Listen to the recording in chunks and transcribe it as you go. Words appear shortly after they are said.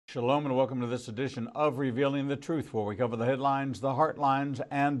Shalom and welcome to this edition of Revealing the Truth, where we cover the headlines, the heartlines,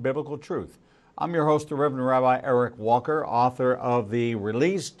 and biblical truth. I'm your host, the Reverend Rabbi Eric Walker, author of the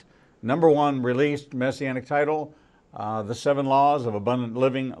 #1 released messianic title, The 7 Laws of Abundant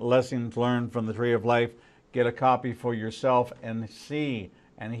Living, Lessons Learned from the Tree of Life. Get a copy for yourself and see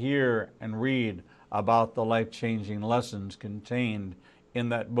and hear and read about the life-changing lessons contained in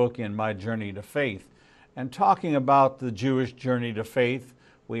that book in my journey to faith. And talking about the Jewish journey to faith,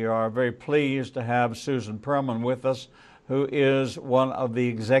 we are very pleased to have Susan Perlman with us, who is one of the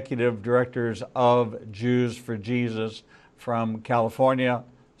executive directors of Jews for Jesus from California.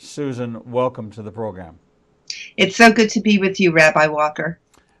 Susan, welcome to the program. It's so good to be with you, Rabbi Walker.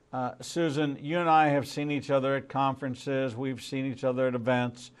 Susan, you and I have seen each other at conferences, we've seen each other at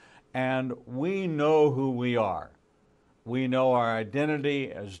events, and we know who we are. We know our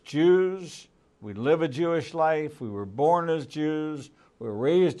identity as Jews. We live a Jewish life. We were born as Jews. We were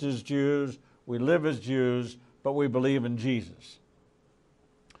raised as Jews. We live as Jews, but we believe in Jesus.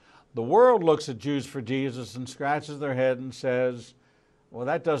 The world looks at Jews for Jesus and scratches their head and says, well,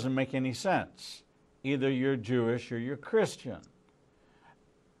 that doesn't make any sense. Either you're Jewish or you're Christian.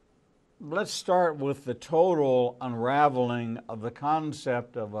 Let's start with the total unraveling of the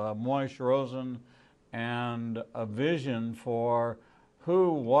concept of a Moish Rosen and a vision for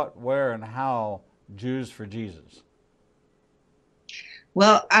who, what, where, and how Jews for Jesus.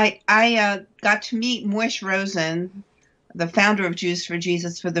 Well, I got to meet Moish Rosen, the founder of Jews for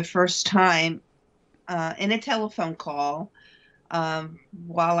Jesus, for the first time in a telephone call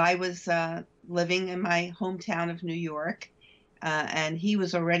while I was living in my hometown of New York. And he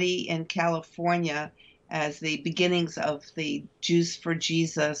was already in California as the beginnings of the Jews for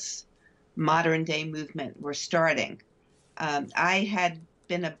Jesus modern day movement were starting. I had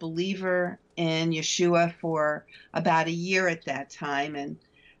been a believer in Yeshua for about a year at that time, and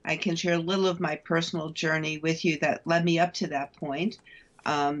I can share a little of my personal journey with you that led me up to that point.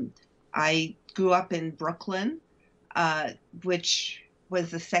 I grew up in Brooklyn, which was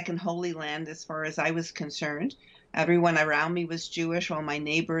the second Holy Land as far as I was concerned. Everyone around me was Jewish, all my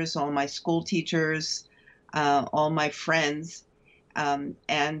neighbors, all my school teachers, all my friends. It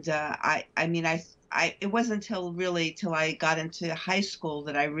wasn't till I got into high school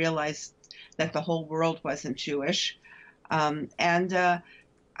that I realized that the whole world wasn't Jewish. I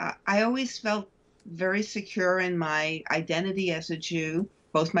always felt very secure in my identity as a Jew.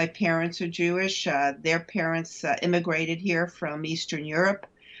 Both my parents are Jewish. Their parents immigrated here from Eastern Europe.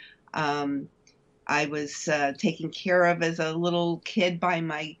 I was taken care of as a little kid by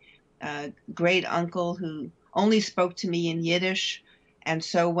my great uncle who only spoke to me in Yiddish. And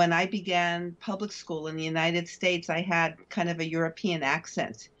so when I began public school in the United States, I had kind of a European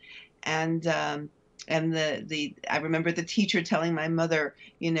accent. And I remember the teacher telling my mother,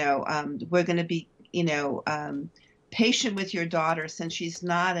 we're going to be, patient with your daughter since she's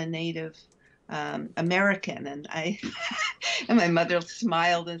not a native American. And and my mother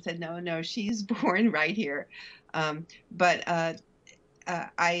smiled and said, no, she's born right here. I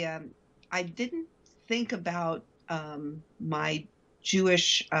didn't think about my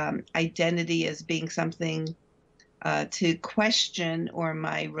Jewish identity as being something to question, or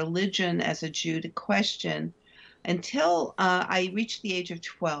my religion as a Jew to question, until I reached the age of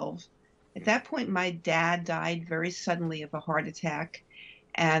 12. At that point, my dad died very suddenly of a heart attack.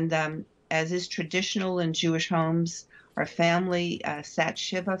 And as is traditional in Jewish homes, our family sat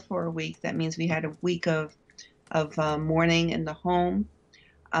Shiva for a week. That means we had a week of mourning in the home.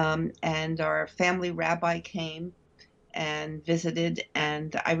 And our family rabbi came and visited.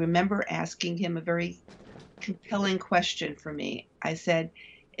 And I remember asking him a very compelling question for me. I said,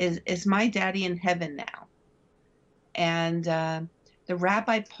 is my daddy in heaven now? And the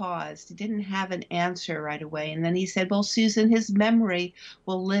rabbi paused. He didn't have an answer right away. And then he said, well, Susan, his memory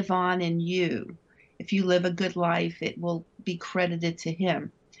will live on in you. If you live a good life, it will be credited to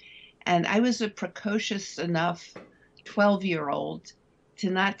him. And I was a precocious enough 12-year-old to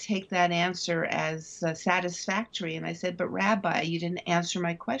not take that answer as satisfactory. And I said, but Rabbi, you didn't answer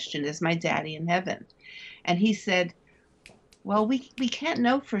my question. Is my daddy in heaven? And he said, well, we can't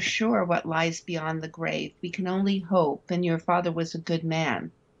know for sure what lies beyond the grave. We can only hope. And your father was a good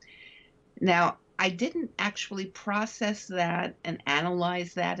man. Now, I didn't actually process that and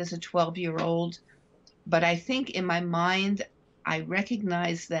analyze that as a 12-year-old. But I think in my mind, I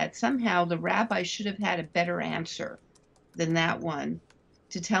recognized that somehow the rabbi should have had a better answer than that one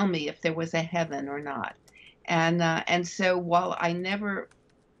to tell me if there was a heaven or not. And so while I never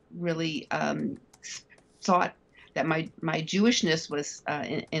really thought that my Jewishness was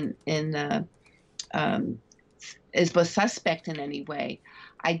was suspect in any way,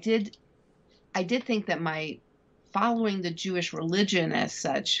 I did I did think that my following the Jewish religion as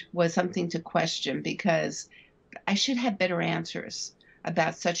such was something to question, because I should have better answers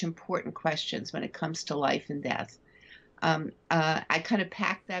about such important questions when it comes to life and death. I kind of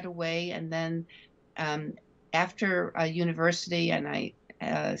packed that away, and then um, after university, and I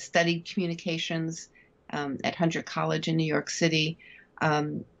studied communications at Hunter College in New York City.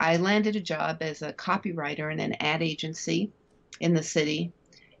 I landed a job as a copywriter in an ad agency in the city.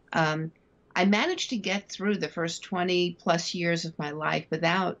 Um, I managed to get through the first 20 plus years of my life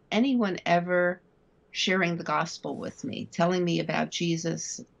without anyone ever sharing the gospel with me, telling me about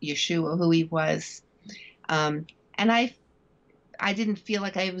Jesus, Yeshua, who he was. And I didn't feel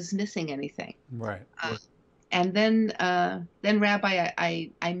like I was missing anything. Right. And then Rabbi,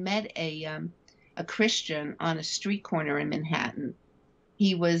 I met a Christian on a street corner in Manhattan.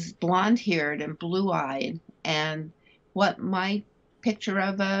 He was blonde-haired and blue-eyed, and what my picture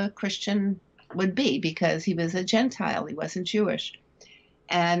of a Christian would be, because he was a Gentile, he wasn't Jewish.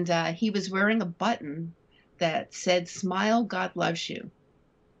 And he was wearing a button that said, "Smile, God loves you."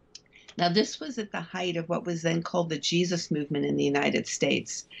 Now, this was at the height of what was then called the Jesus movement in the United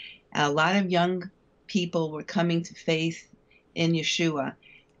States. A lot of young people were coming to faith in Yeshua.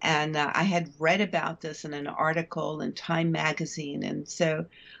 And I had read about this in an article in Time magazine. And so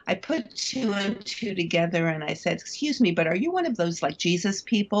I put two and two together and I said, "Excuse me, but are you one of those like Jesus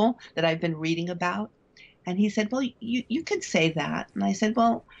people that I've been reading about?" And he said, "Well, you could say that." And I said,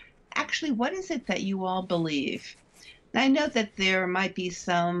 "Well, actually, what is it that you all believe?" And I know that there might be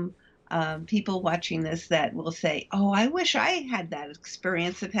some people watching this that will say, "Oh, I wish I had that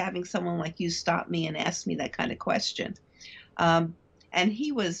experience of having someone like you stop me and ask me that kind of question." Um, and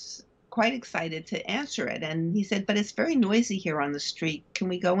he was quite excited to answer it. And he said, "But it's very noisy here on the street. Can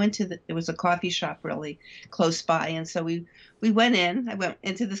we go into there was a coffee shop really close by." And so we went in. I went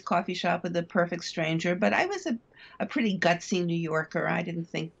into this coffee shop with a perfect stranger, but I was a pretty gutsy New Yorker. I didn't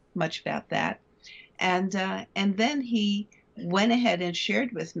think much about that. And then he went ahead and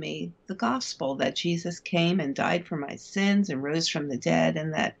shared with me the gospel, that Jesus came and died for my sins and rose from the dead,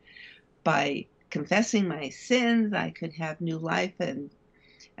 and that by confessing my sins, I could have new life and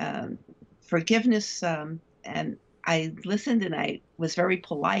forgiveness. And I listened and I was very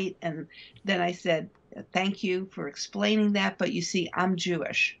polite. And then I said, "Thank you for explaining that. But you see, I'm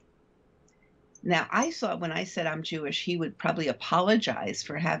Jewish." Now, I thought when I said I'm Jewish, he would probably apologize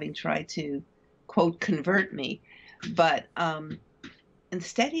for having tried to, quote, convert me. But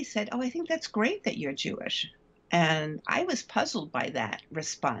instead, he said, "Oh, I think that's great that you're Jewish." And I was puzzled by that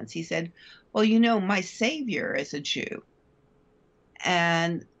response. He said, "Well, my Savior is a Jew,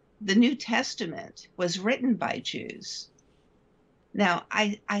 and the New Testament was written by Jews." Now,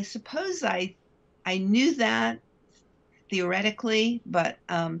 I suppose I knew that theoretically, but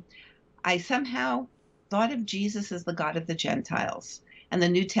I somehow thought of Jesus as the God of the Gentiles and the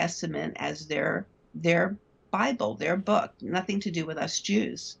New Testament as their Bible, their book, nothing to do with us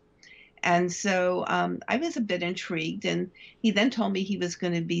Jews. And so I was a bit intrigued, and he then told me he was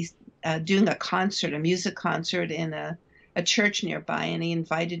going to be doing a concert, a music concert in a church nearby, and he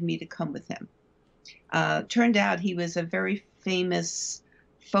invited me to come with him. Turned out he was a very famous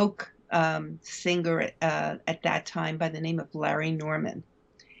folk singer at that time by the name of Larry Norman.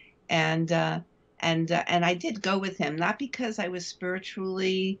 And I did go with him, not because I was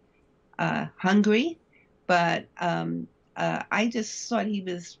spiritually hungry, but I just thought he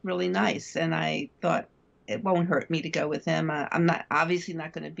was really nice, and I thought it won't hurt me to go with him. I'm not obviously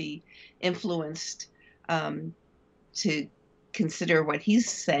not going to be influenced to consider what he's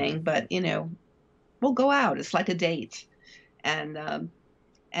saying, but we'll go out. It's like a date, and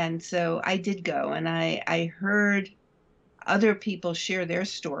so I did go, and I heard other people share their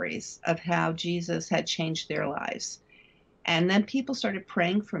stories of how Jesus had changed their lives. And then people started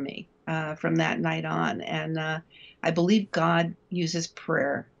praying for me from that night on. And I believe God uses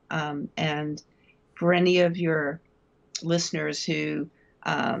prayer. And for any of your listeners who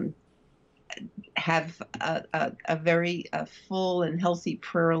have a very full and healthy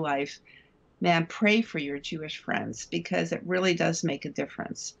prayer life, man, pray for your Jewish friends, because it really does make a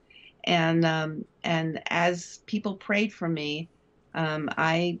difference. And as people prayed for me,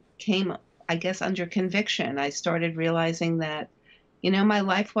 I came, I guess, under conviction. I started realizing that, my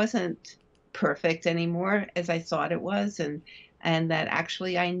life wasn't perfect anymore as I thought it was, and that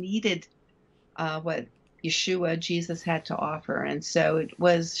actually I needed what Yeshua, Jesus, had to offer. And so it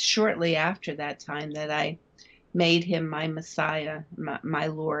was shortly after that time that I made him my Messiah, my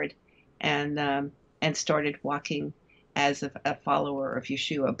Lord, and started walking as a follower of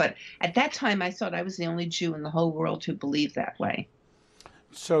Yeshua. But at that time, I thought I was the only Jew in the whole world who believed that way.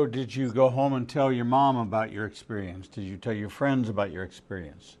 So, did you go home and tell your mom about your experience? Did you tell your friends about your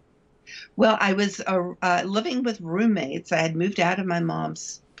experience? Well, I was living with roommates. I had moved out of my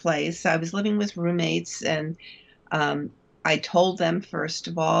mom's place. I was living with roommates, and um, I told them first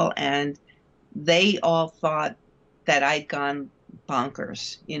of all, and they all thought that I'd gone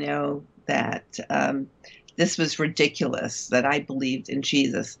bonkers, that this was ridiculous, that I believed in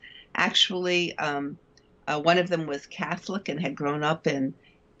Jesus. Actually, one of them was Catholic and had grown up in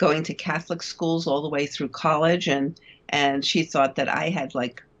going to Catholic schools all the way through college, and she thought that I had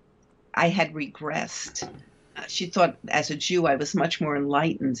regressed. She thought as a Jew I was much more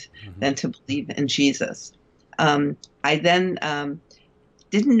enlightened Hmm. than to believe in Jesus. I then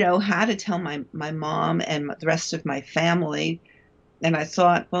didn't know how to tell my mom and the rest of my family. And I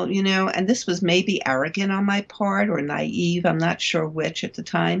thought, well, and this was maybe arrogant on my part or naive. I'm not sure which at the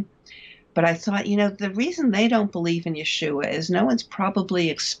time. But I thought, the reason they don't believe in Yeshua is no one's probably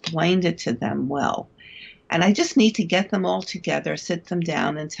explained it to them well. And I just need to get them all together, sit them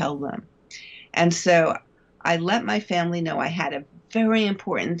down, and tell them. And so I let my family know I had a very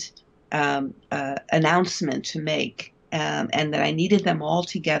important announcement to make, and that I needed them all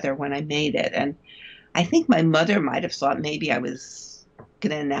together when I made it. And I think my mother might have thought maybe I was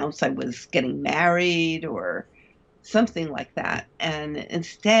going to announce I was getting married or something like that. And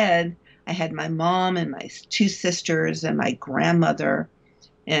instead, I had my mom and my two sisters and my grandmother.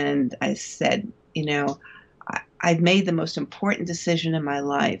 And I said, I've made the most important decision in my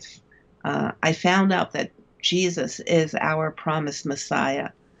life. I found out that Jesus is our promised Messiah,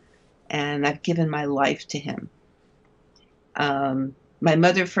 and I've given my life to him. My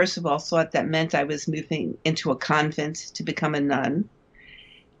mother, first of all, thought that meant I was moving into a convent to become a nun.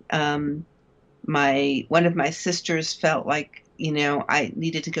 Um, one of my sisters felt like, I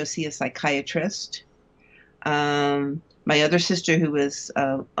needed to go see a psychiatrist. My other sister, who was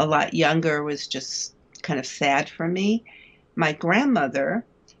a lot younger, was just kind of sad for me. My grandmother,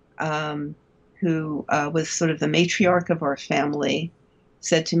 who was sort of the matriarch of our family,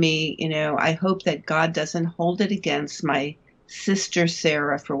 said to me, I hope that God doesn't hold it against my sister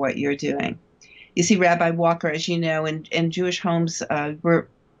Sarah for what you're doing. You see, Rabbi Walker, as you know, in Jewish homes, we're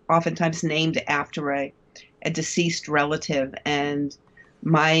oftentimes named after a deceased relative, and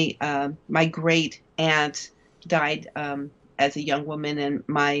my great aunt died as a young woman, and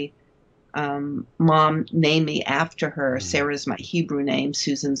my mom named me after her. Hmm. Sarah's my Hebrew name,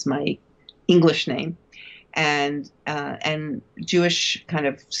 Susan's my English name, and Jewish kind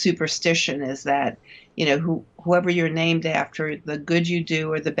of superstition is that whoever you're named after, the good you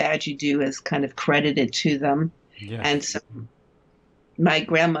do or the bad you do is kind of credited to them. Yes. And so my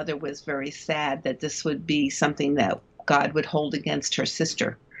grandmother was very sad that this would be something that God would hold against her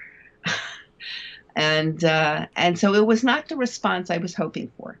sister. And so it was not the response I was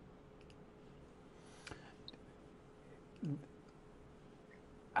hoping for.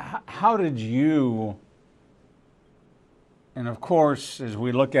 How did you, and of course, as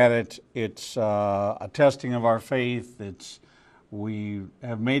we look at it, it's a testing of our faith. We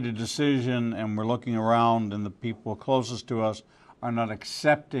have made a decision and we're looking around, and the people closest to us are not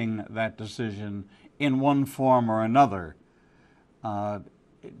accepting that decision in one form or another. Uh,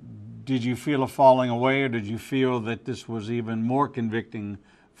 did you feel a falling away, or did you feel that this was even more convicting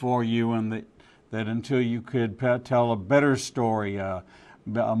for you, and that until you could tell a better story, a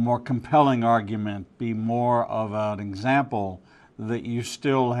more compelling argument, be more of an example, that you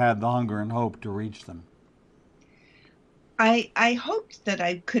still had the hunger and hope to reach them? I hoped that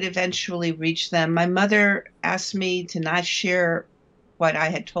I could eventually reach them. My mother asked me to not share what I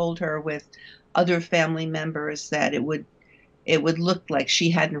had told her with other family members, that it would look like she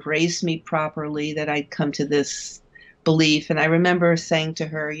hadn't raised me properly, that I'd come to this belief. And I remember saying to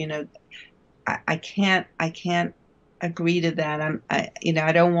her, I can't agree to that.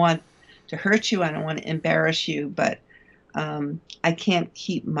 I don't want to hurt you. I don't want to embarrass you, but I can't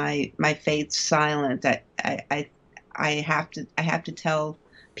keep my faith silent. I have to tell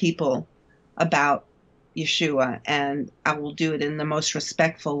people about Yeshua, and I will do it in the most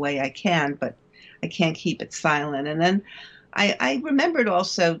respectful way I can, but I can't keep it silent. And then I remembered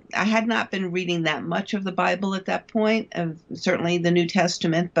also I had not been reading that much of the Bible at that point, of certainly the New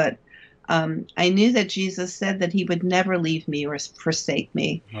Testament, but I knew that Jesus said that he would never leave me or forsake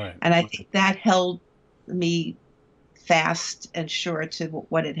me. Right. And I think that held me fast and sure to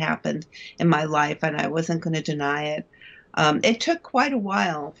what had happened in my life, and I wasn't going to deny it. It took quite a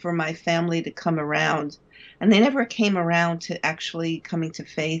while for my family to come around, and they never came around to actually coming to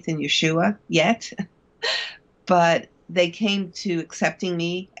faith in Yeshua yet, but they came to accepting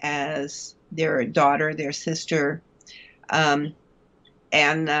me as their daughter, their sister. Um,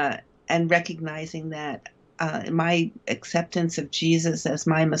 and recognizing that my acceptance of Jesus as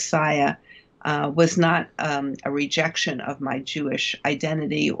my Messiah was not a rejection of my Jewish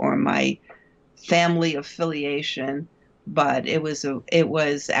identity or my family affiliation, but it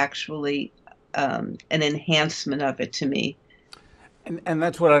was actually an enhancement of it to me. And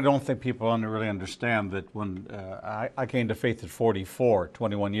that's what I don't think people really understand, that when I came to faith at 44,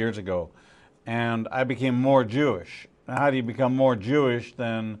 21 years ago, and I became more Jewish. Now, how do you become more Jewish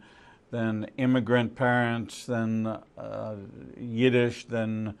than immigrant parents, than Yiddish,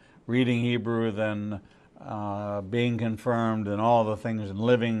 than reading Hebrew, than being confirmed, and all the things, and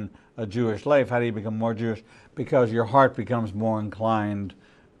living a Jewish life? How do you become more Jewish? Because your heart becomes more inclined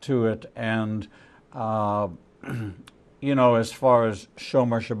to it. And you know, as far as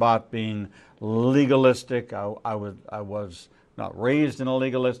Shomer Shabbat being legalistic, I was not raised in a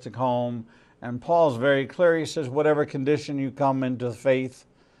legalistic home. And Paul's very clear. He says, whatever condition you come into faith,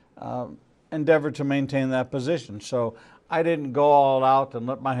 endeavor to maintain that position. So I didn't go all out and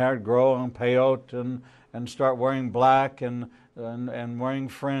let my hair grow and peyote and start wearing black and wearing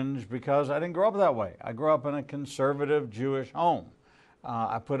fringe, because I didn't grow up that way. I grew up in a conservative Jewish home.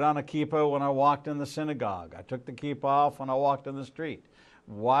 I put on a kippah when I walked in the synagogue. I took the kippah off when I walked in the street.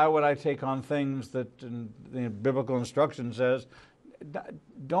 Why would I take on things that the biblical instruction says,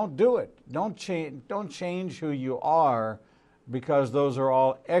 don't do it. Don't change who you are, because those are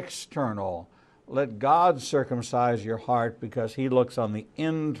all external. Let God circumcise your heart, because he looks on the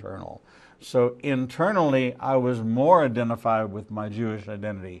internal. So internally, I was more identified with my Jewish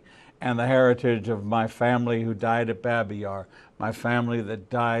identity and the heritage of my family who died at Babi Yar, my family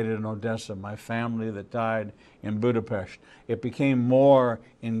that died in Odessa, my family that died in Budapest. It became more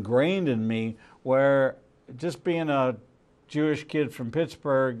ingrained in me, where just being a Jewish kid from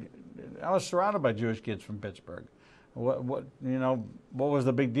Pittsburgh, I was surrounded by Jewish kids from Pittsburgh. What was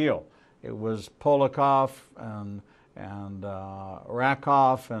the big deal? It was Polakov and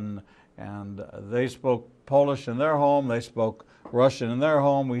Rakov, and they spoke Polish in their home. They spoke Russian in their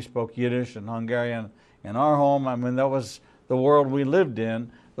home. We spoke Yiddish and Hungarian in our home. I mean, that was the world we lived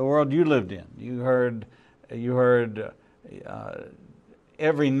in, the world you lived in. You heard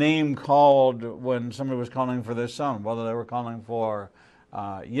every name called when somebody was calling for their son, whether they were calling for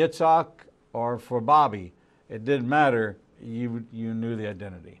Yitzhak or for Bobby. It didn't matter. You knew the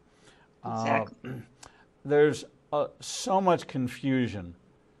identity. Exactly. There's so much confusion.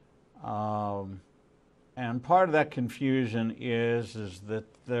 And part of that confusion is that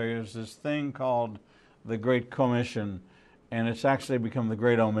there's this thing called the Great Commission, and it's actually become the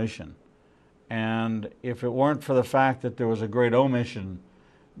Great Omission. And if it weren't for the fact that there was a Great Omission,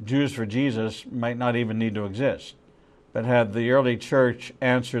 Jews for Jesus might not even need to exist. But had the early church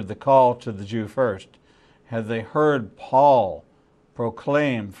answered the call to the Jew first, had they heard Paul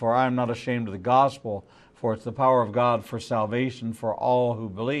proclaim, "For I am not ashamed of the gospel, for it's the power of God for salvation for all who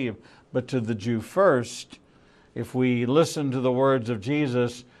believe," but to the Jew first, if we listen to the words of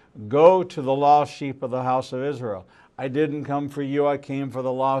Jesus, "Go to the lost sheep of the house of Israel. I didn't come for you, I came for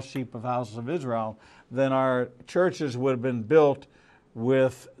the lost sheep of the house of Israel," then our churches would have been built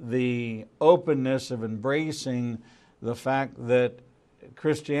with the openness of embracing the fact that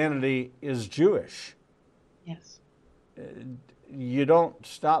Christianity is Jewish. Yes. You don't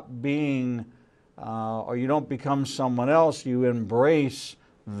stop being, or you don't become someone else. You embrace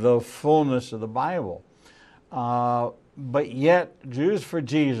the fullness of the Bible. But yet, Jews for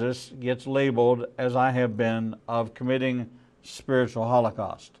Jesus gets labeled, as I have been, of committing spiritual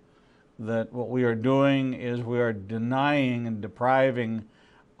holocaust. That what we are doing is we are denying and depriving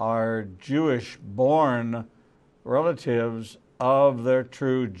our Jewish-born relatives of their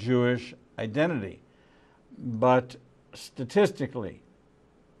true Jewish identity. But statistically,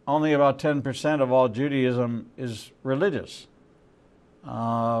 only about 10% of all Judaism is religious.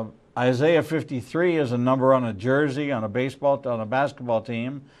 Isaiah 53 is a number on a jersey, on a basketball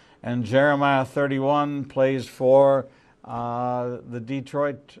team, and Jeremiah 31 plays for the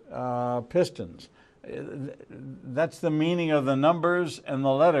Detroit Pistons. That's the meaning of the numbers and the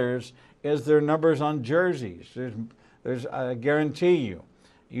letters, is they're numbers on jerseys. I guarantee you,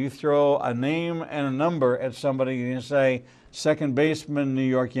 you throw a name and a number at somebody and say, second baseman, New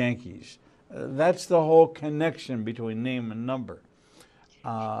York Yankees. That's the whole connection between name and number.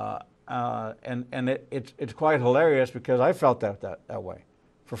 And it's quite hilarious, because I felt that way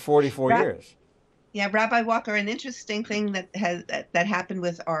for 44 years. Yeah, Rabbi Walker, an interesting thing that happened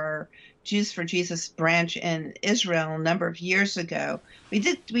with our Jews for Jesus branch in Israel a number of years ago. We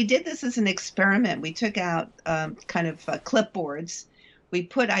did this as an experiment. We took out kind of clipboards. We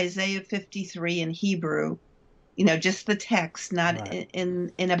put Isaiah 53 in Hebrew, just the text, not Right.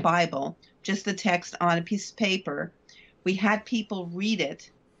 in a Bible, just the text on a piece of paper. We had people read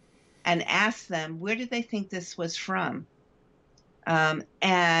it and ask them, where did they think this was from?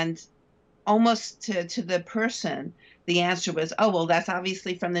 And almost to the person, the answer was, oh, well, that's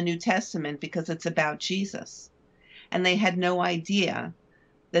obviously from the New Testament because it's about Jesus. And they had no idea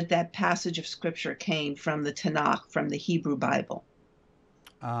that that passage of scripture came from the Tanakh, from the Hebrew Bible.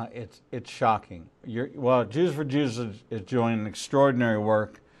 It's shocking. Jews for Jesus is doing an extraordinary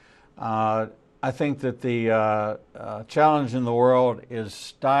work. I think that the challenge in the world is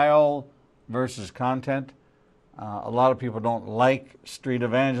style versus content. A lot of people don't like street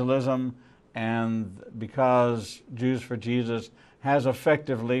evangelism, and because Jews for Jesus has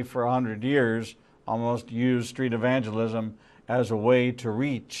effectively for 100 years almost used street evangelism as a way to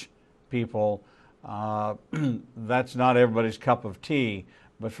reach people, that's not everybody's cup of tea.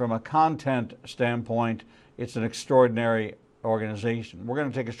 But from a content standpoint, it's an extraordinary organization. We're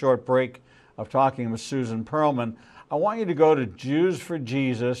going to take a short break of talking with Susan Perlman. I want you to go to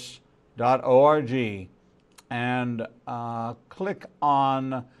jewsforjesus.org and click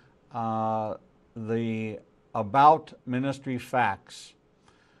on the About Ministry Facts.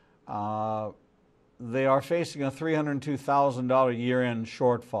 They are facing a $302,000 year-end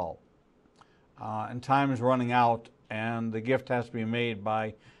shortfall, and time is running out, and the gift has to be made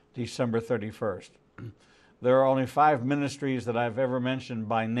by December 31st. There are only 5 ministries that I've ever mentioned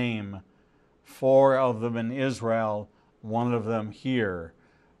by name, 4 of them in Israel, 1 of them here,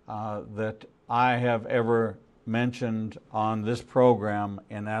 that I have ever mentioned on this program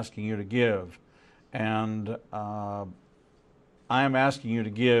in asking you to give. And I am asking you to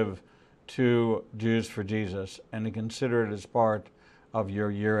give to Jews for Jesus and to consider it as part of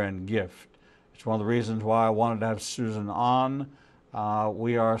your year-end gift. It's one of the reasons why I wanted to have Susan on.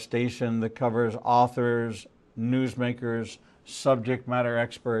 We are a station that covers authors, newsmakers, subject matter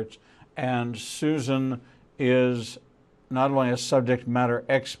experts, and Susan is not only a subject matter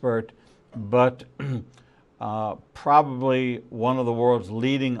expert, but probably one of the world's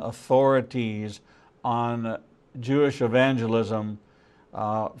leading authorities on Jewish evangelism,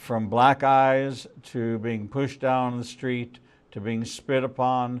 from black eyes to being pushed down the street, to being spit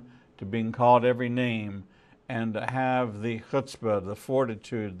upon, to being called every name, and to have the chutzpah, the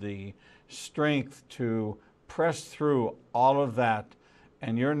fortitude, the strength to press through all of that.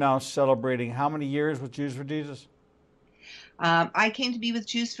 And you're now celebrating how many years with Jews for Jesus? I came to be with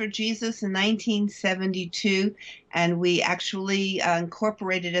Jews for Jesus in 1972, and we actually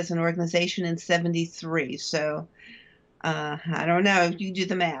incorporated as an organization in 73. So I don't know if you do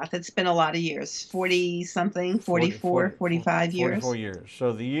the math. It's been a lot of years, 40 something, 44, 45 years. 44 years.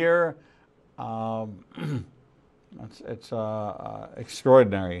 So the year, it's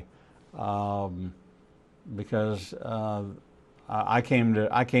extraordinary, because I came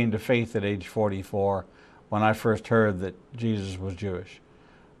to faith at age 44 when I first heard that Jesus was Jewish.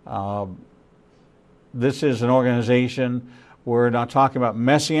 This is an organization. We're not talking about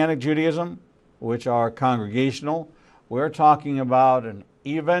Messianic Judaism, which are congregational. We're talking about an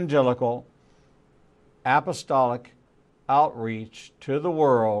evangelical, apostolic outreach to the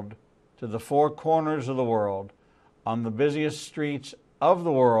world, to the 4 corners of the world, on the busiest streets of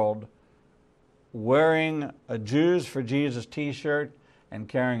the world, wearing a Jews for Jesus t-shirt and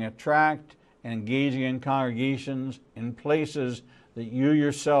carrying a tract, and engaging in congregations in places that you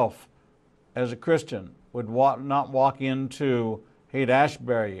yourself, as a Christian, would not walk into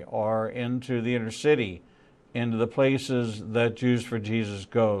Haight-Ashbury or into the inner city, into the places that Jews for Jesus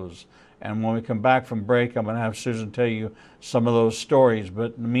goes. And when we come back from break, I'm going to have Susan tell you some of those stories.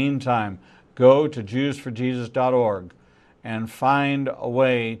 But in the meantime, go to jewsforjesus.org and find a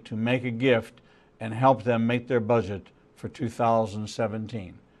way to make a gift and help them make their budget for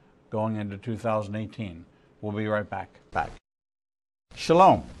 2017, going into 2018. We'll be right back.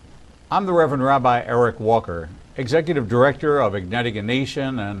 Shalom. I'm the Reverend Rabbi Eric Walker, Executive Director of Igniting a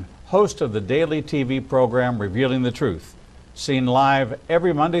Nation and host of the daily TV program Revealing the Truth, seen live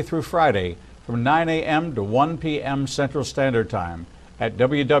every Monday through Friday from 9 a.m. to 1 p.m. Central Standard Time at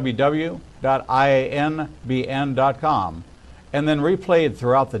www.ianbn.com, and then replayed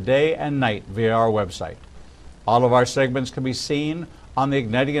throughout the day and night via our website. All of our segments can be seen on the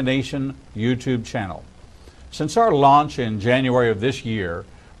Igniting a Nation YouTube channel. Since our launch in January of this year,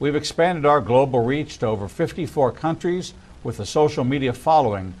 we've expanded our global reach to over 54 countries with a social media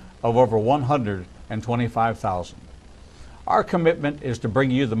following of over 125,000. Our commitment is to bring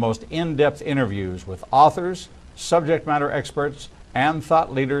you the most in-depth interviews with authors, subject matter experts, and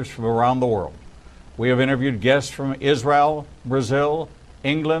thought leaders from around the world. We have interviewed guests from Israel, Brazil,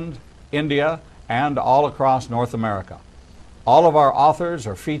 England, India, and all across North America. All of our authors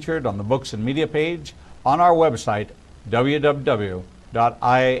are featured on the Books and Media page on our website,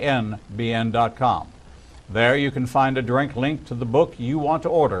 www.ianbn.com. There you can find a direct link to the book you want to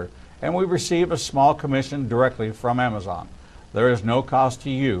order, and we receive a small commission directly from Amazon. There is no cost to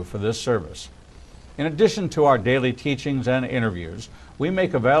you for this service. In addition to our daily teachings and interviews, we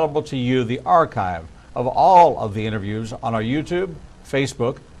make available to you the archive of all of the interviews on our YouTube,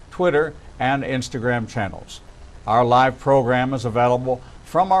 Facebook, Twitter, and Instagram channels. Our live program is available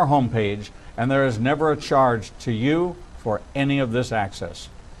from our homepage, and there is never a charge to you for any of this access.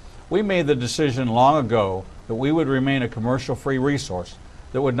 We made the decision long ago that we would remain a commercial-free resource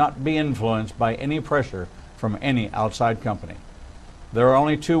that would not be influenced by any pressure from any outside company. There are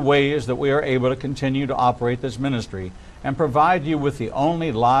only two ways that we are able to continue to operate this ministry and provide you with the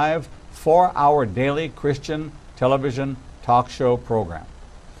only live 4-hour daily Christian television talk show program.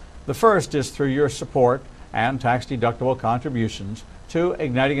 The first is through your support and tax-deductible contributions to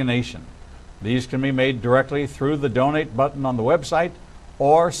Igniting a Nation. These can be made directly through the donate button on the website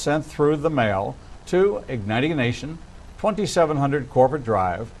or sent through the mail to Igniting a Nation, 2700 Corporate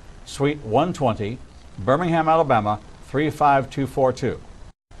Drive, Suite 120, Birmingham, Alabama, 35242.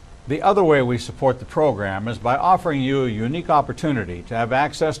 The other way we support the program is by offering you a unique opportunity to have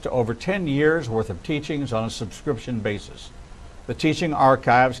access to over 10 years worth of teachings on a subscription basis. The teaching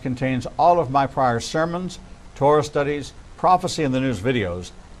archives contains all of my prior sermons, Torah studies, prophecy in the news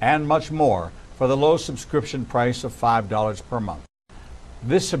videos, and much more for the low subscription price of $5 per month.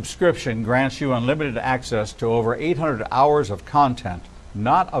 This subscription grants you unlimited access to over 800 hours of content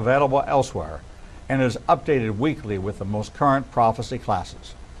not available elsewhere and is updated weekly with the most current prophecy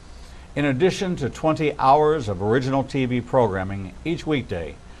classes. In addition to 20 hours of original TV programming each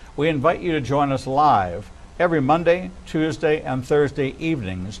weekday, we invite you to join us live every Monday, Tuesday, and Thursday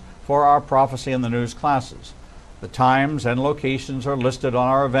evenings for our Prophecy in the News classes. The times and locations are listed on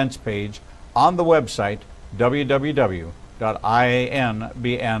our events page on the website www.ianbn.com.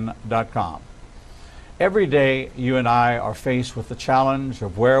 Every day, you and I are faced with the challenge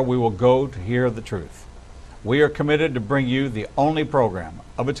of where we will go to hear the truth. We are committed to bring you the only program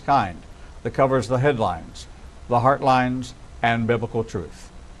of its kind that covers the headlines, the heartlines, and biblical truth.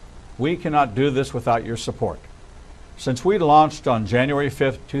 We cannot do this without your support. Since we launched on January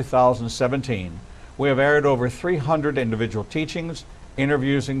 5th, 2017, we have aired over 300 individual teachings,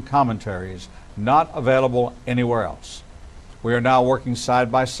 interviews, and commentaries not available anywhere else. We are now working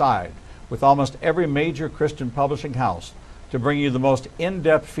side by side with almost every major Christian publishing house to bring you the most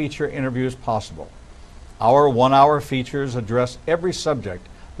in-depth feature interviews possible. Our 1-hour features address every subject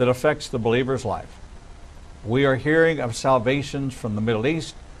that affects the believer's life. We are hearing of salvations from the Middle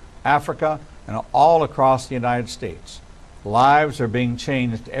East, Africa, and all across the United States. Lives are being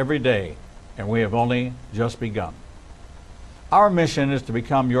changed every day, and we have only just begun. Our mission is to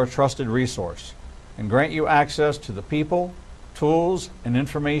become your trusted resource and grant you access to the people, tools, and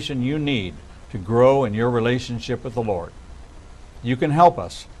information you need to grow in your relationship with the Lord. You can help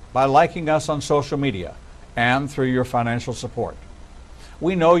us by liking us on social media and through your financial support.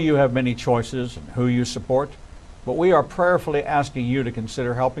 We know you have many choices in who you support, but we are prayerfully asking you to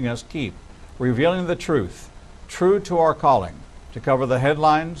consider helping us keep revealing the truth, true to our calling, to cover the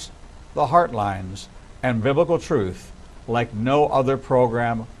headlines, the heartlines, and biblical truth like no other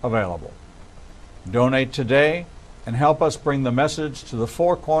program available. Donate today and help us bring the message to the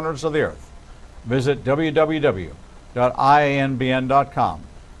four corners of the earth. Visit www.ianbn.com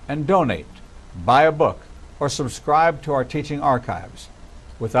and donate, buy a book, or subscribe to our teaching archives.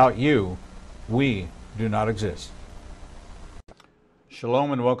 Without you, we do not exist.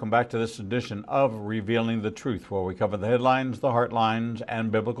 Shalom and welcome back to this edition of Revealing the Truth, where we cover the headlines, the heartlines,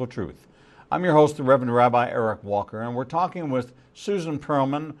 and biblical truth. I'm your host, the Reverend Rabbi Eric Walker, and we're talking with Susan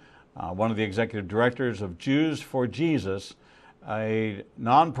Perlman, one of the executive directors of Jews for Jesus, a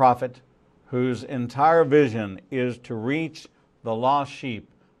nonprofit whose entire vision is to reach the lost sheep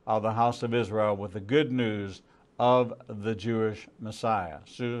of the house of Israel with the good news of the Jewish Messiah.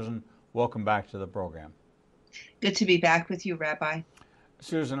 Susan, welcome back to the program. Good to be back with you, Rabbi.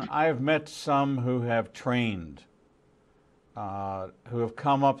 Susan, I have met some who have trained, who have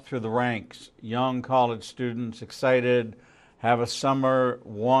come up through the ranks, young college students, excited, have a summer,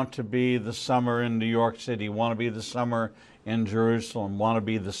 want to be the summer in New York City, want to be the summer in Jerusalem, want to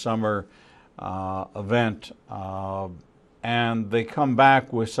be the summer event, and they come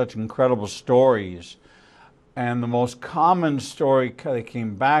back with such incredible stories. And the most common story they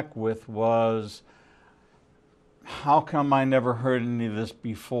came back with was, how come I never heard any of this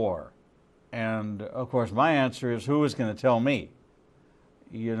before? And of course, my answer is, who is going to tell me?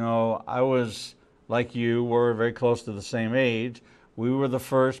 You know, I was like you, were very close to the same age. We were the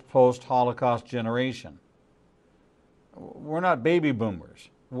first post-Holocaust generation. We're not baby boomers.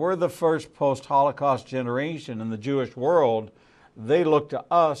 We're the first post-Holocaust generation in the Jewish world. They look to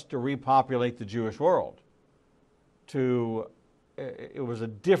us to repopulate the Jewish world. It was a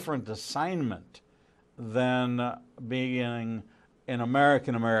different assignment than being an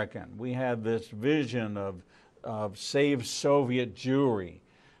American. We had this vision of save Soviet Jewry.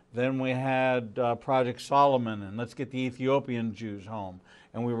 Then we had Project Solomon, and let's get the Ethiopian Jews home.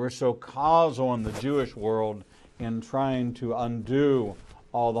 And we were so causal in the Jewish world in trying to undo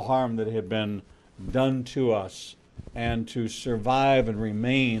all the harm that had been done to us and to survive and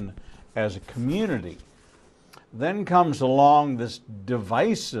remain as a community. Then comes along this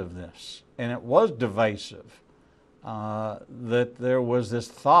divisiveness, and it was divisive, that there was this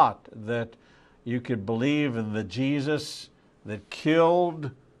thought that you could believe in the Jesus that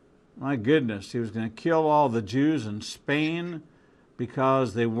killed, my goodness, he was going to kill all the Jews in Spain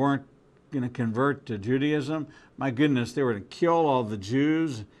because they weren't going to convert to Judaism. My goodness, they were going to kill all the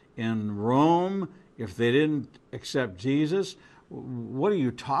Jews in Rome if they didn't accept Jesus. What are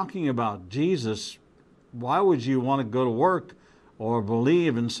you talking about, Jesus? Why would you want to go to work or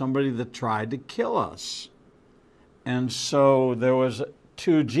believe in somebody that tried to kill us? And so there was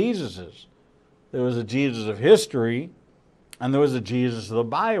two Jesuses. There was a Jesus of history, and there was a Jesus of the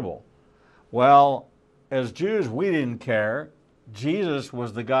Bible. Well, as Jews, we didn't care. Jesus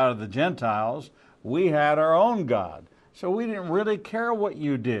was the God of the Gentiles. We had our own God. So we didn't really care what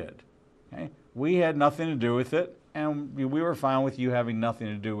you did. Okay? We had nothing to do with it, and we were fine with you having nothing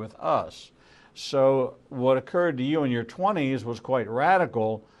to do with us. So what occurred to you in your 20s was quite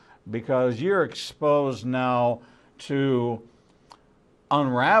radical, because you're exposed now to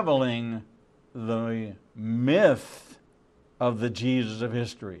unraveling the myth of the Jesus of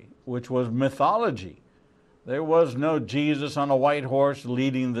history, which was mythology. There was no Jesus on a white horse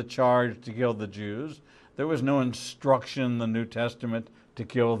leading the charge to kill the Jews. There was no instruction in the New Testament to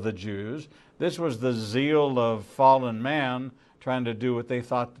kill the Jews. This was the zeal of fallen man trying to do what they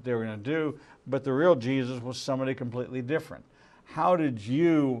thought that they were going to do, but the real Jesus was somebody completely different. How did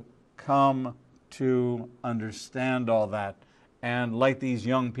you come to understand all that? And like these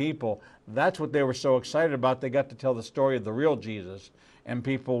young people, that's what they were so excited about. They got to tell the story of the real Jesus, and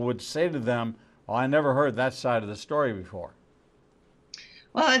people would say to them, well, I never heard that side of the story before.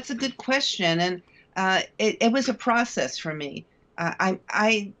 Well, that's a good question, and it was a process for me.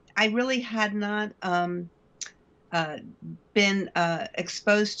 I really had not been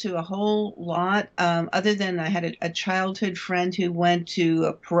exposed to a whole lot, other than I had a childhood friend who went to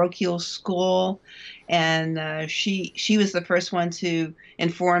a parochial school, and she was the first one to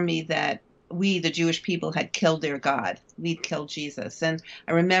inform me that we, the Jewish people, had killed their God. We'd killed Jesus. And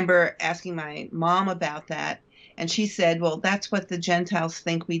I remember asking my mom about that, and she said, well, that's what the Gentiles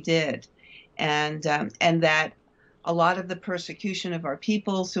think we did. And that a lot of the persecution of our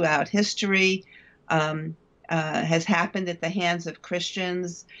people throughout history has happened at the hands of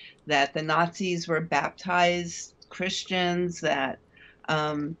Christians, that the Nazis were baptized Christians, that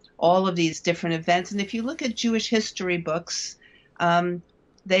all of these different events. And if you look at Jewish history books,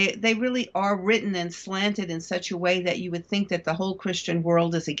 they really are written and slanted in such a way that you would think that the whole Christian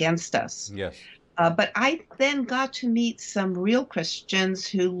world is against us. Yes. But I then got to meet some real Christians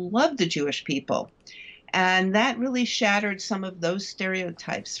who loved the Jewish people. And that really shattered some of those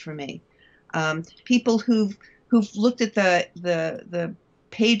stereotypes for me. People who've looked at the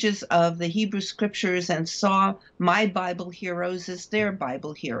pages of the Hebrew scriptures and saw my Bible heroes as their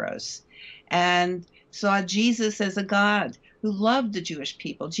Bible heroes, and saw Jesus as a God who loved the Jewish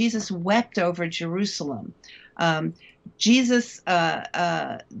people. Jesus wept over Jerusalem. Jesus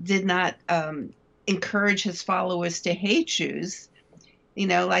did not encourage his followers to hate Jews. You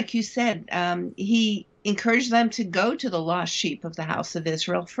know, like you said, he encouraged them to go to the lost sheep of the house of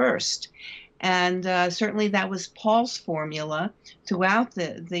Israel first. And certainly that was Paul's formula throughout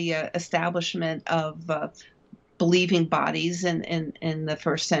the establishment of believing bodies in the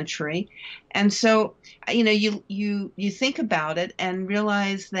first century. And so, you know, you think about it and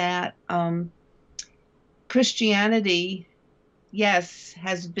realize that Christianity, yes,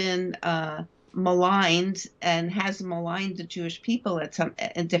 has been maligned and has maligned the Jewish people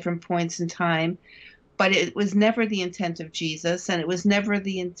at different points in time. But it was never the intent of Jesus, and it was never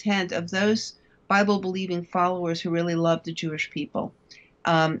the intent of those Bible-believing followers who really loved the Jewish people.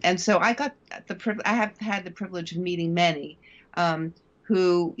 And so I have had the privilege of meeting many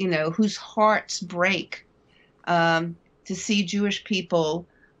who, you know, whose hearts break to see Jewish people,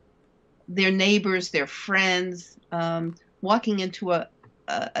 their neighbors, their friends, walking into a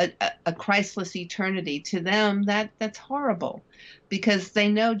a Christless eternity. To them, that's horrible, because they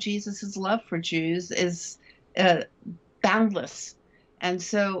know Jesus's love for Jews is uh, boundless. And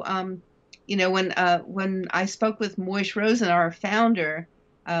so, when I spoke with Moish Rosen, our founder,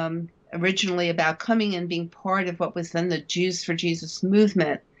 originally about coming and being part of what was then the Jews for Jesus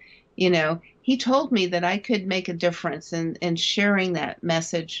movement, he told me that I could make a difference in sharing that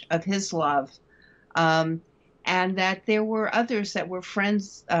message of his love, um, and that there were others that were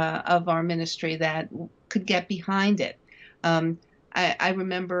friends of our ministry that could get behind it. Um, I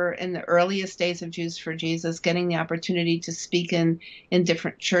remember in the earliest days of Jews for Jesus getting the opportunity to speak in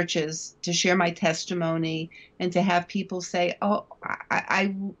different churches, to share my testimony, and to have people say, "Oh,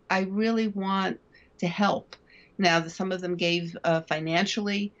 I really want to help." Now, some of them gave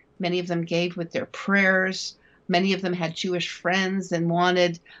financially, many of them gave with their prayers, many of them had Jewish friends and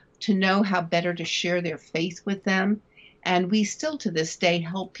wanted to know how better to share their faith with them. And we still to this day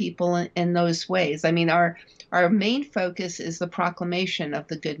help people in those ways. I mean, our main focus is the proclamation of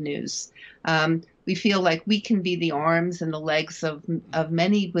the good news. We feel like we can be the arms and the legs of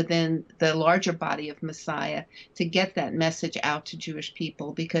many within the larger body of Messiah to get that message out to Jewish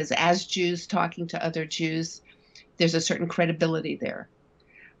people, because as Jews talking to other Jews, there's a certain credibility there.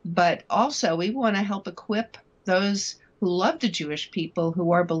 But also, we want to help equip those who love the Jewish people,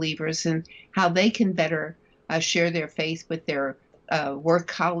 who are believers, and how they can better share their faith with their work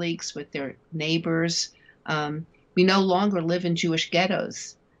colleagues, with their neighbors. We no longer live in Jewish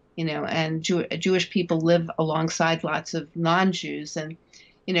ghettos, and Jewish people live alongside lots of non-Jews. And,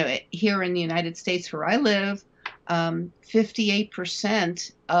 here in the United States where I live,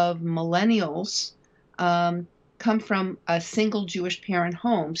 58% of millennials come from a single Jewish parent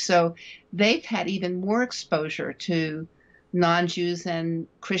home. So they've had even more exposure to non-Jews and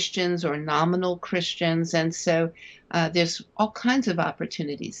Christians or nominal Christians. And so there's all kinds of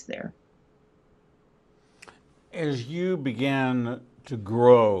opportunities there. As you began to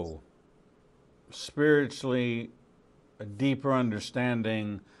grow spiritually, a deeper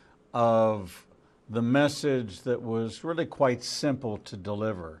understanding of the message that was really quite simple to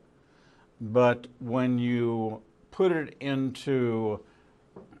deliver, but when you put it into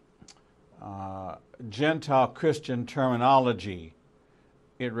Gentile Christian terminology,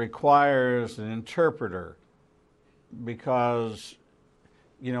 it requires an interpreter, because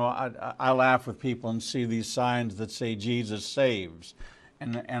I laugh with people and see these signs that say Jesus saves,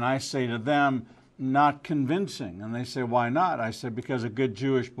 and I say to them, not convincing. And they say, why not? I said, because a good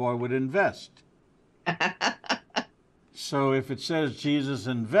Jewish boy would invest. So if it says Jesus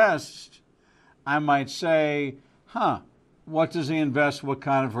invests, I might say, what does he invest? What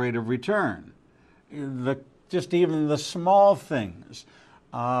kind of rate of return? Just even the small things,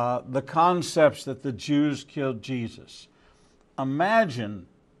 the concepts that the Jews killed Jesus. Imagine,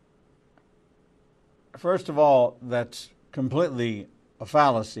 first of all, that's completely a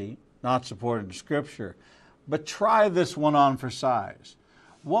fallacy, not supported in Scripture. But try this one on for size.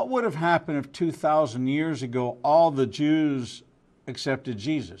 What would have happened if 2,000 years ago all the Jews accepted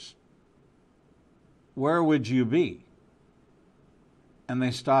Jesus? Where would you be? And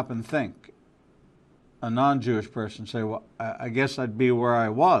they stop and think. A non-Jewish person say, well, I guess I'd be where I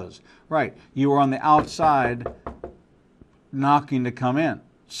was. Right, you were on the outside knocking to come in.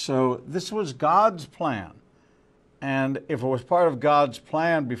 So this was God's plan. And if it was part of God's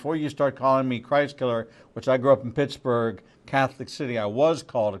plan, before you start calling me Christ killer, which I grew up in Pittsburgh, Catholic city, I was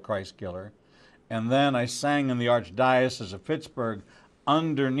called a Christ killer. And then I sang in the Archdiocese of Pittsburgh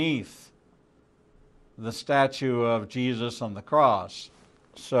underneath the statue of Jesus on the cross.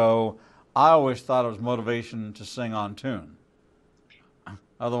 So I always thought it was motivation to sing on tune.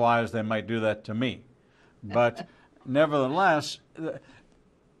 Otherwise, they might do that to me. But nevertheless,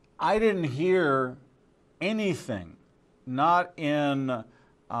 I didn't hear anything, not in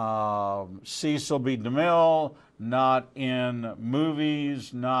Cecil B. DeMille, not in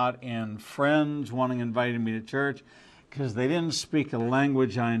movies, not in friends wanting to invite me to church, because they didn't speak a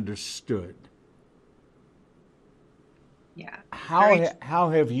language I understood. Yeah. How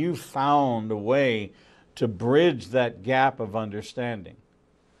have you found a way to bridge that gap of understanding?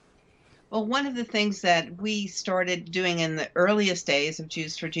 Well, one of the things that we started doing in the earliest days of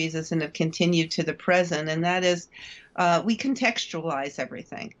Jews for Jesus and have continued to the present, and that is we contextualize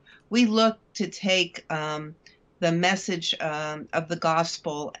everything. We look to take the message of the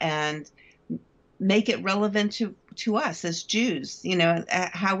gospel and make it relevant to us as Jews,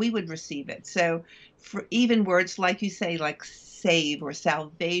 how we would receive it. So for even words like you say, like save or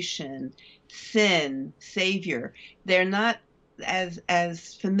salvation, sin, savior, they're not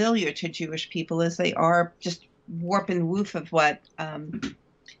as familiar to Jewish people as they are just warp and woof of what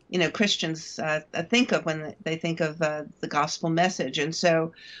Christians think of when they think of the gospel message. And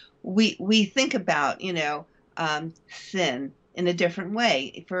so we think about sin in a different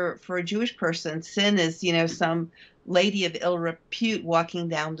way. For a Jewish person, sin is some lady of ill repute walking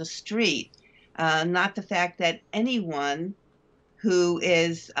down the street, not the fact that anyone who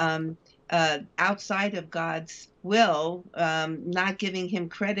is outside of God's will, not giving him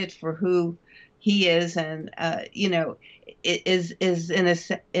credit for who he is, and is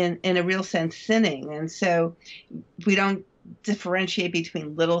in a real sense sinning. And so we don't differentiate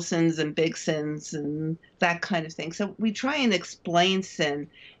between little sins and big sins and that kind of thing. So we try and explain sin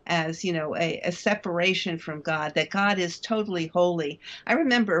as a separation from God, that God is totally holy. I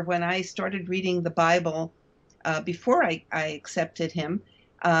remember when I started reading the Bible, before I accepted him,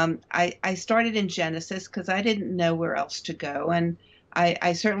 I started in Genesis because I didn't know where else to go, and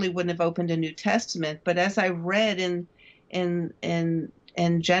I certainly wouldn't have opened a New Testament. But as I read in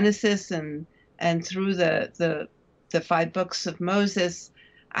Genesis and through the five books of Moses,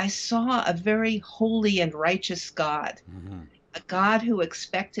 I saw a very holy and righteous God, Mm-hmm. a God who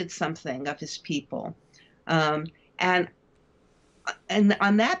expected something of his people, and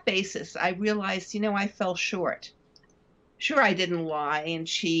on that basis, I realized, I fell short. Sure, I didn't lie and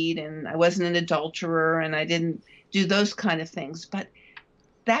cheat, and I wasn't an adulterer, and I didn't do those kind of things, but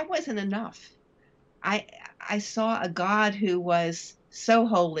that wasn't enough. I I saw a God who was so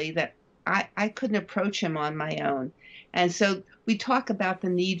holy that I couldn't approach him on my own. And so we talk about the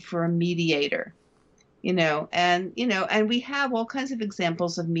need for a mediator, and we have all kinds of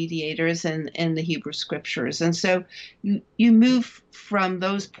examples of mediators in the Hebrew scriptures. And so you move from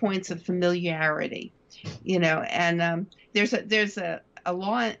those points of familiarity, and there's a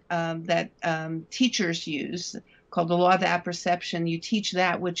law that teachers use called the law of apperception. You teach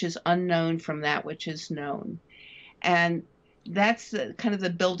that which is unknown from that which is known. And that's kind of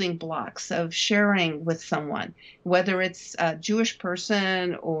the building blocks of sharing with someone, whether it's a Jewish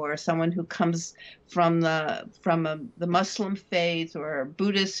person or someone who comes from the Muslim faith or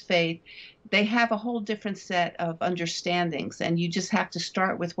Buddhist faith. They have a whole different set of understandings, and you just have to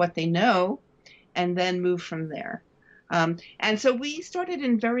start with what they know and then move from there. And so we started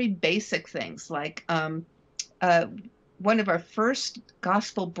in very basic things, like uh, one of our first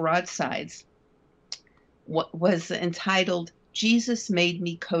gospel broadsides was entitled "Jesus Made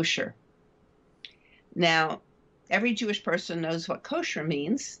Me Kosher." Now, every Jewish person knows what kosher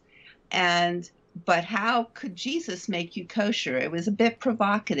means, but how could Jesus make you kosher? It was a bit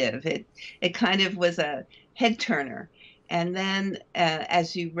provocative. It kind of was a head turner. And then,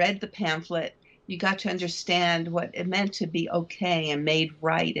 as you read the pamphlet, you got to understand what it meant to be okay and made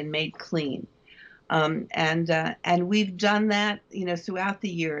right and made clean. And we've done that, throughout the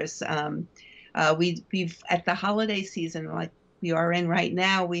years. We've at the holiday season, like we are in right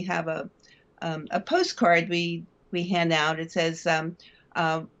now, we have a postcard we hand out. It says,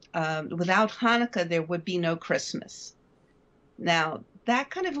 "Without Hanukkah, there would be no Christmas." Now that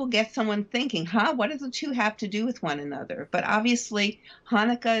kind of will get someone thinking, "Huh? What do the two have to do with one another?" But obviously,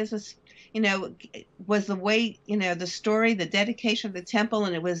 Hanukkah was the way, the story, the dedication of the temple,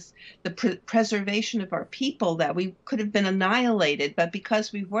 and it was the preservation of our people, that we could have been annihilated, but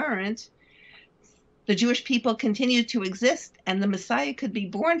because we weren't, the Jewish people continued to exist, and the Messiah could be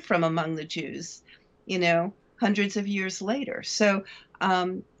born from among the Jews, hundreds of years later. So,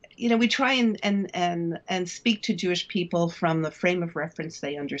 we try and speak to Jewish people from the frame of reference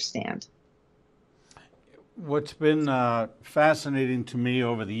they understand. What's been fascinating to me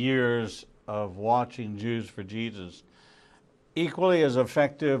over the years of watching Jews for Jesus, equally as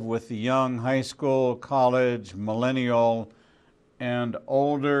effective with the young high school, college, millennial, and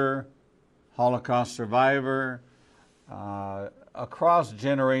older Holocaust survivor, across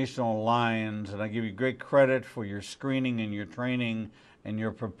generational lines, and I give you great credit for your screening and your training and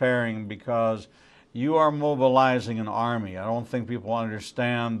your preparing, because you are mobilizing an army. I don't think people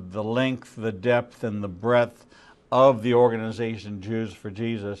understand the length, the depth, and the breadth of the organization Jews for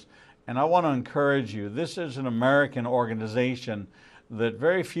Jesus. And I want to encourage you, this is an American organization that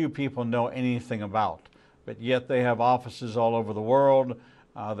very few people know anything about, but yet they have offices all over the world.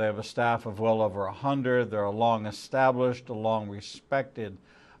 They have a staff of well over 100. They're a long established, a long respected,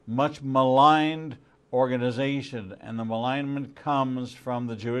 much maligned organization, and the malignment comes from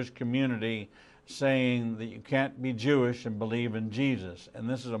the Jewish community saying that you can't be Jewish and believe in Jesus. And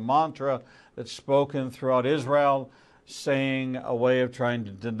this is a mantra that's spoken throughout Israel, saying a way of trying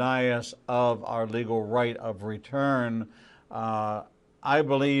to deny us of our legal right of return. I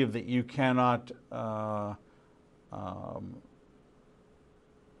believe that you cannot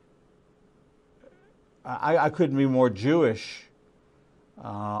I couldn't be more Jewish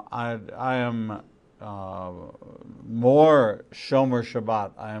I am more Shomer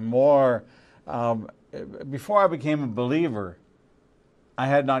Shabbat. I am more, before I became a believer, I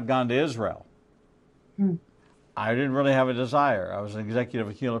had not gone to Israel. Hmm. I didn't really have a desire. I was an executive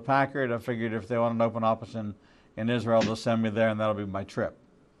at Hewlett Packard. I figured if they want an open office in Israel, they'll send me there and that'll be my trip.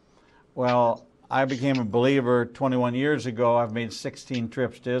 Well, I became a believer 21 years ago. I've made 16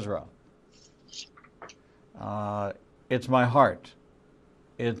 trips to Israel. It's my heart.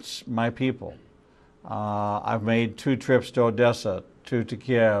 It's my people. I've made 2 trips to Odessa, 2 to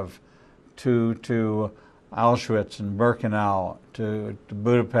Kiev, 2 to Auschwitz and Birkenau, to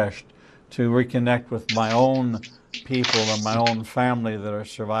Budapest, to reconnect with my own people and my own family that are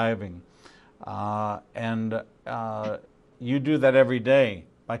surviving. And you do that every day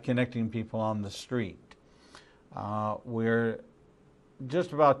by connecting people on the street. We're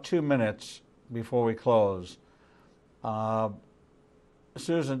just about 2 minutes before we close.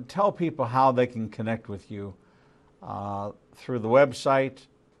 Susan, tell people how they can connect with you through the website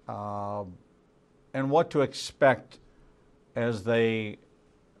and what to expect as they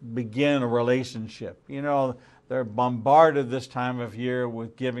begin a relationship. You know, they're bombarded this time of year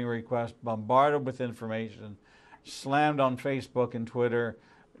with giving requests, bombarded with information, slammed on Facebook and Twitter.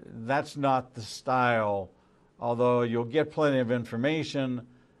 That's not the style. Although you'll get plenty of information,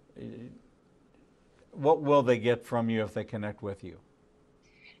 what will they get from you if they connect with you?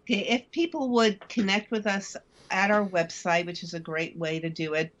 Okay, if people would connect with us at our website, which is a great way to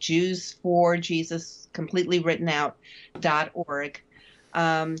do it, Jews for Jesus, completely written out, .org,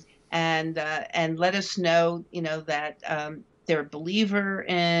 and let us know, that they're a believer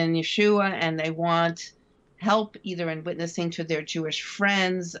in Yeshua and they want help either in witnessing to their Jewish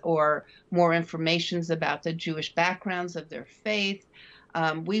friends or more information about the Jewish backgrounds of their faith.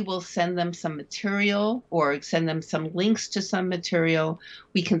 We will send them some material or send them some links to some material.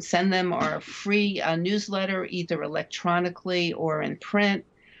 We can send them our free newsletter, either electronically or in print.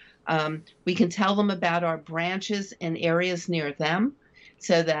 We can tell them about our branches in areas near them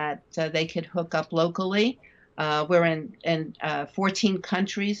so that they could hook up locally. We're in 14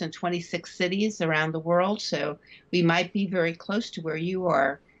 countries and 26 cities around the world, so we might be very close to where you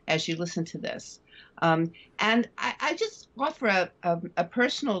are as you listen to this. And I just offer a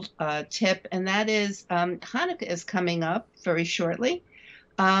personal tip, and that is Hanukkah is coming up very shortly.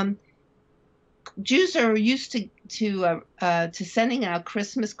 Jews are used to sending out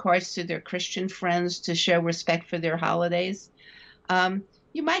Christmas cards to their Christian friends to show respect for their holidays.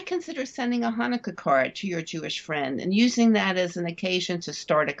 You might consider sending a Hanukkah card to your Jewish friend and using that as an occasion to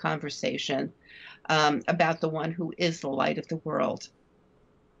start a conversation about the one who is the light of the world.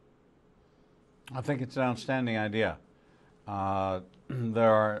 I think it's an outstanding idea. There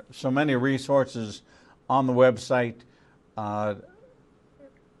are so many resources on the website.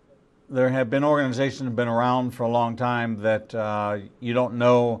 There have been organizations that have been around for a long time that you don't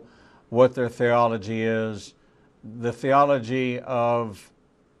know what their theology is. The theology of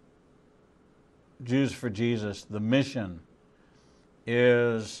Jews for Jesus, the mission,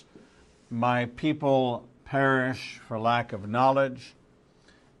 is my people perish for lack of knowledge.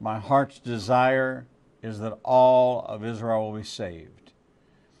 My heart's desire is that all of Israel will be saved.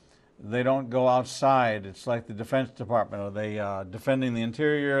 They don't go outside. It's like the Defense Department. Are they defending the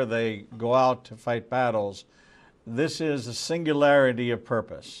interior? They go out to fight battles. This is a singularity of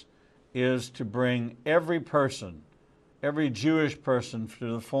purpose, is to bring every person, every Jewish person,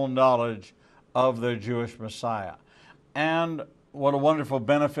 to the full knowledge of their Jewish Messiah. And what a wonderful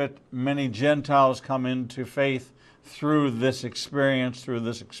benefit. Many Gentiles come into faith through this experience, through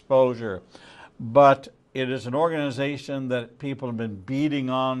this exposure. But it is an organization that people have been beating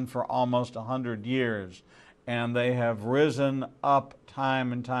on for almost 100 years, and they have risen up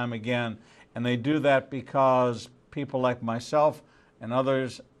time and time again. And they do that because people like myself and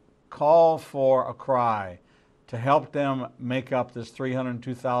others call for a cry to help them make up this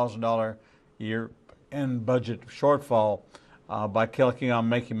 $302,000 year-end budget shortfall by clicking on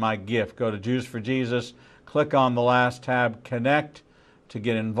Making My Gift. Go to Jews for Jesus, click on the last tab, Connect, to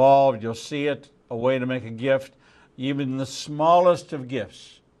get involved. You'll see it, a way to make a gift, even the smallest of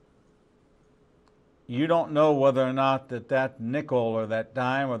gifts. You don't know whether or not that nickel or that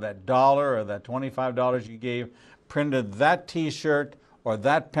dime or that dollar or that $25 you gave printed that T-shirt or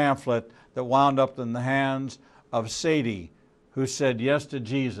that pamphlet that wound up in the hands of Sadie, who said yes to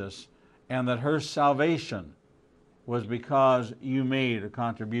Jesus, and that her salvation was because you made a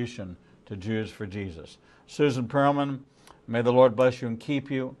contribution to Jews for Jesus. Susan Perlman, may the Lord bless you and keep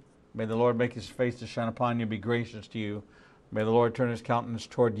you. May the Lord make his face to shine upon you, be gracious to you. May the Lord turn his countenance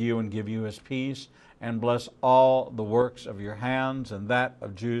toward you and give you his peace, and bless all the works of your hands and that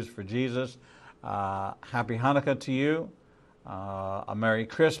of Jews for Jesus. Happy Hanukkah to you. A Merry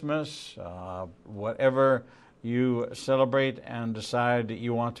Christmas. Whatever you celebrate and decide that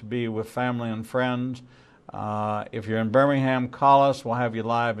you want to be with family and friends. If you're in Birmingham, call us. We'll have you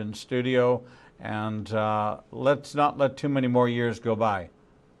live in studio. And let's not let too many more years go by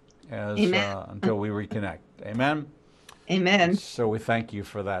until we reconnect. Amen? Amen. So we thank you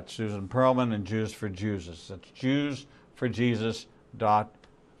for that. Susan Perlman and Jews for Jesus. That's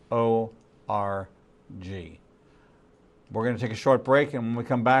JewsForJesus.org. We're going to take a short break, and when we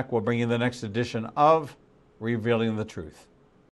come back, we'll bring you the next edition of Revealing the Truth.